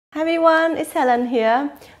Hi everyone, it's Helen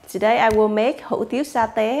here. Today I will make hủ tiếu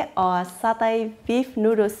satay or satay beef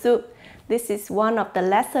noodle soup. This is one of the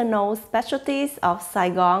lesser known specialties of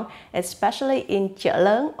Saigon, especially in chợ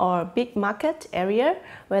lớn or big market area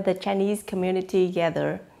where the Chinese community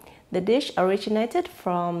gather. The dish originated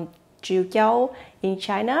from Tiếu in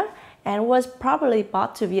China and was probably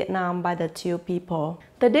brought to Vietnam by the Tiếu people.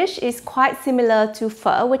 The dish is quite similar to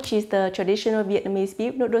phở, which is the traditional Vietnamese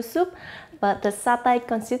beef noodle soup, but the satay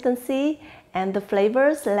consistency and the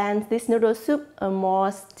flavors lend this noodle soup a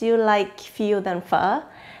more stew-like feel than phở.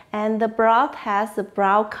 And the broth has a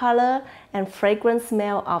brown color and fragrant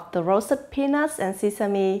smell of the roasted peanuts and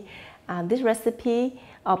sesame. This recipe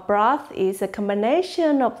of broth is a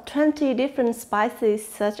combination of 20 different spices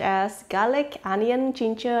such as garlic, onion,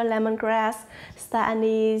 ginger, lemongrass, star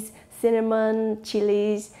anise, cinnamon,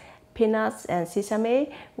 chilies, peanuts, and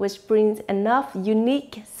sesame, which brings enough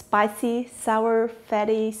unique, spicy, sour,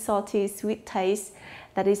 fatty, salty, sweet taste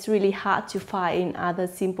that is really hard to find in other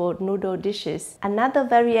simple noodle dishes. Another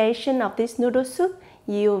variation of this noodle soup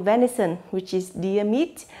uses venison, which is deer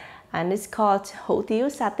meat, and it's called hủ tiếu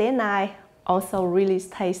satay nai, also really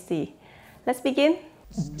tasty. Let's begin.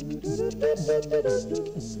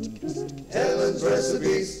 Helen's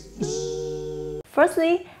recipes.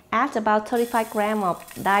 Firstly, add about 35 grams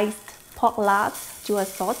of diced pork lard to a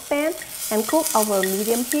saucepan and cook over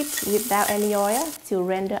medium heat without any oil to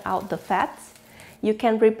render out the fats. You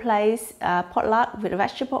can replace pork lard with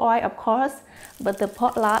vegetable oil, of course, but the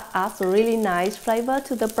pork lard adds a really nice flavor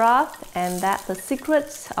to the broth, and that's the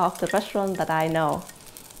secret of the restaurant that I know.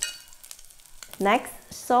 Next,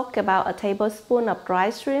 soak about a tablespoon of dry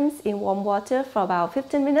shrimps in warm water for about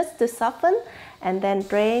 15 minutes to soften, and then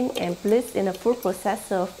drain and blitz in a food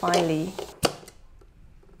processor finely.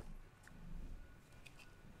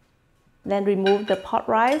 Then remove the pot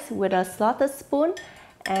rice with a slotted spoon,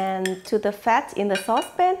 and to the fat in the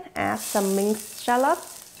saucepan, add some minced shallot,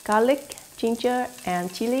 garlic, ginger,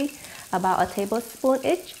 and chili, about a tablespoon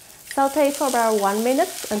each. Saute for about 1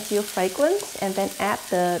 minute until fragrant, and then add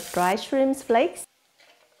the dry shrimp flakes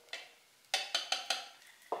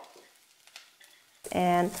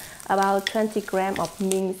and about 20 grams of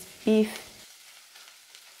minced beef.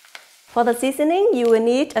 For the seasoning, you will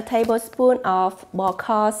need a tablespoon of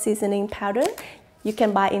bò seasoning powder. You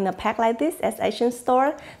can buy in a pack like this at Asian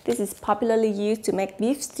store. This is popularly used to make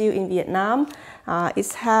beef stew in Vietnam.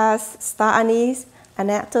 It has star anise,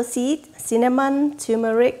 annatto seed, cinnamon,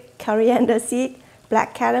 turmeric, coriander seed,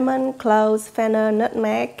 black cardamom, cloves, fennel,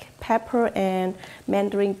 nutmeg, pepper, and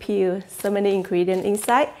mandarin peel. So many ingredients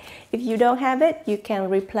inside. If you don't have it, you can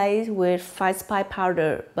replace with five spice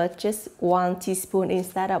powder, but just 1 teaspoon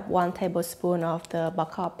instead of 1 tablespoon of the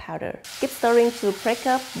bò powder. Keep stirring to break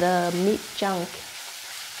up the meat chunk.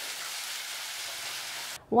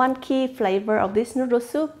 One key flavor of this noodle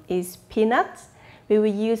soup is peanuts. We will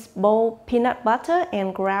use boiled peanut butter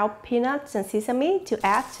and ground peanuts and sesame to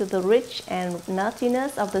add to the rich and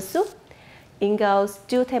nuttiness of the soup. In goes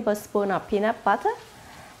 2 tablespoons of peanut butter,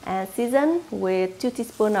 and season with 2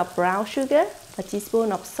 teaspoons of brown sugar, a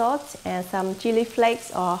teaspoon of salt, and some chili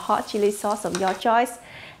flakes or hot chili sauce of your choice,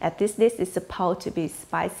 as this dish is supposed to be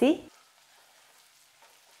spicy.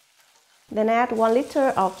 Then add 1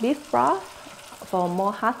 liter of beef broth for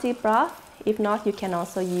more hearty broth. If not, you can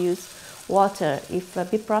also use water if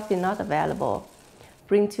beef broth is not available.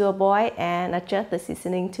 Bring to a boil and adjust the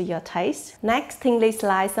seasoning to your taste. Next, thinly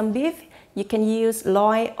slice some beef. You can use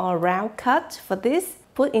loin or round cut for this.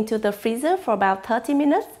 Put into the freezer for about 30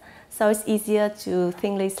 minutes, so it's easier to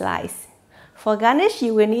thinly slice. For garnish,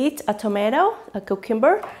 you will need a tomato, a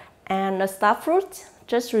cucumber, and a starfruit.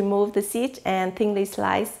 Just remove the seed and thinly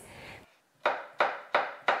slice.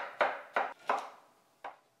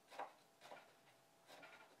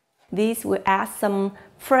 These will add some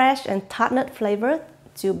fresh and tart nut flavor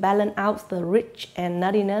to balance out the rich and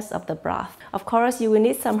nuttiness of the broth. Of course, you will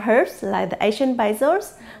need some herbs like the Asian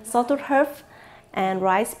basils, salted herbs, and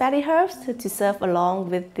rice paddy herbs to serve along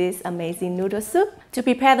with this amazing noodle soup. To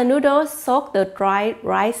prepare the noodles, soak the dried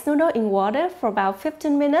rice noodle in water for about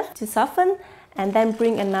 15 minutes to soften, and then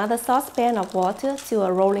bring another saucepan of water to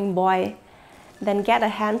a rolling boil. Then get a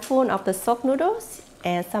handful of the soaked noodles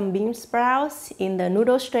and some bean sprouts in the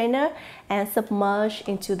noodle strainer and submerge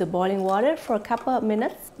into the boiling water for a couple of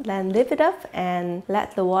minutes. Then lift it up and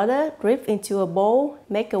let the water drip into a bowl.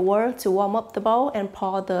 Make a whirl to warm up the bowl and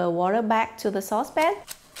pour the water back to the saucepan.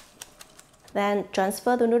 Then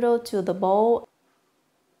transfer the noodle to the bowl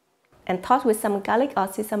and toss with some garlic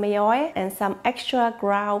or sesame oil and some extra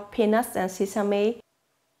ground peanuts and sesame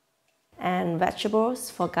and vegetables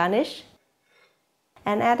for garnish.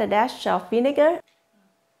 And add a dash of vinegar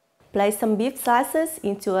Place some beef slices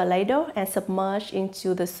into a ladle and submerge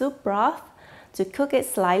into the soup broth to cook it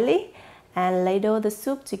slightly, and ladle the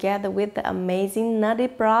soup together with the amazing nutty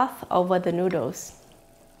broth over the noodles.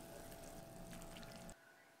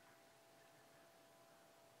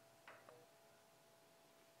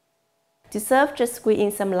 To serve, just squeeze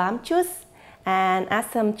in some lime juice and add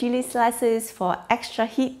some chili slices for extra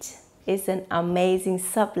heat. It's an amazing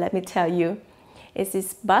soup, let me tell you. It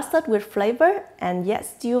is bursted with flavor and yet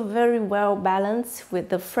still very well balanced with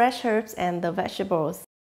the fresh herbs and the vegetables.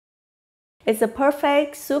 It's a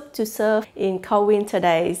perfect soup to serve in cold winter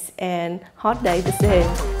days and hot days the same.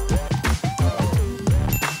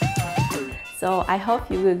 So I hope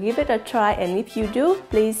you will give it a try, and if you do,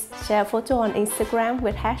 please share a photo on Instagram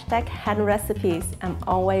with hashtag Helen Recipes. I'm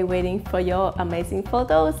always waiting for your amazing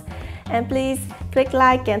photos. And please click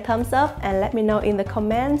like and thumbs up and let me know in the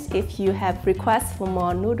comments if you have requests for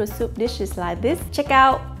more noodle soup dishes like this. Check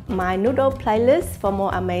out my noodle playlist for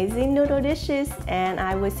more amazing noodle dishes, and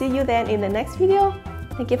I will see you then in the next video.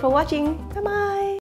 Thank you for watching. Bye bye.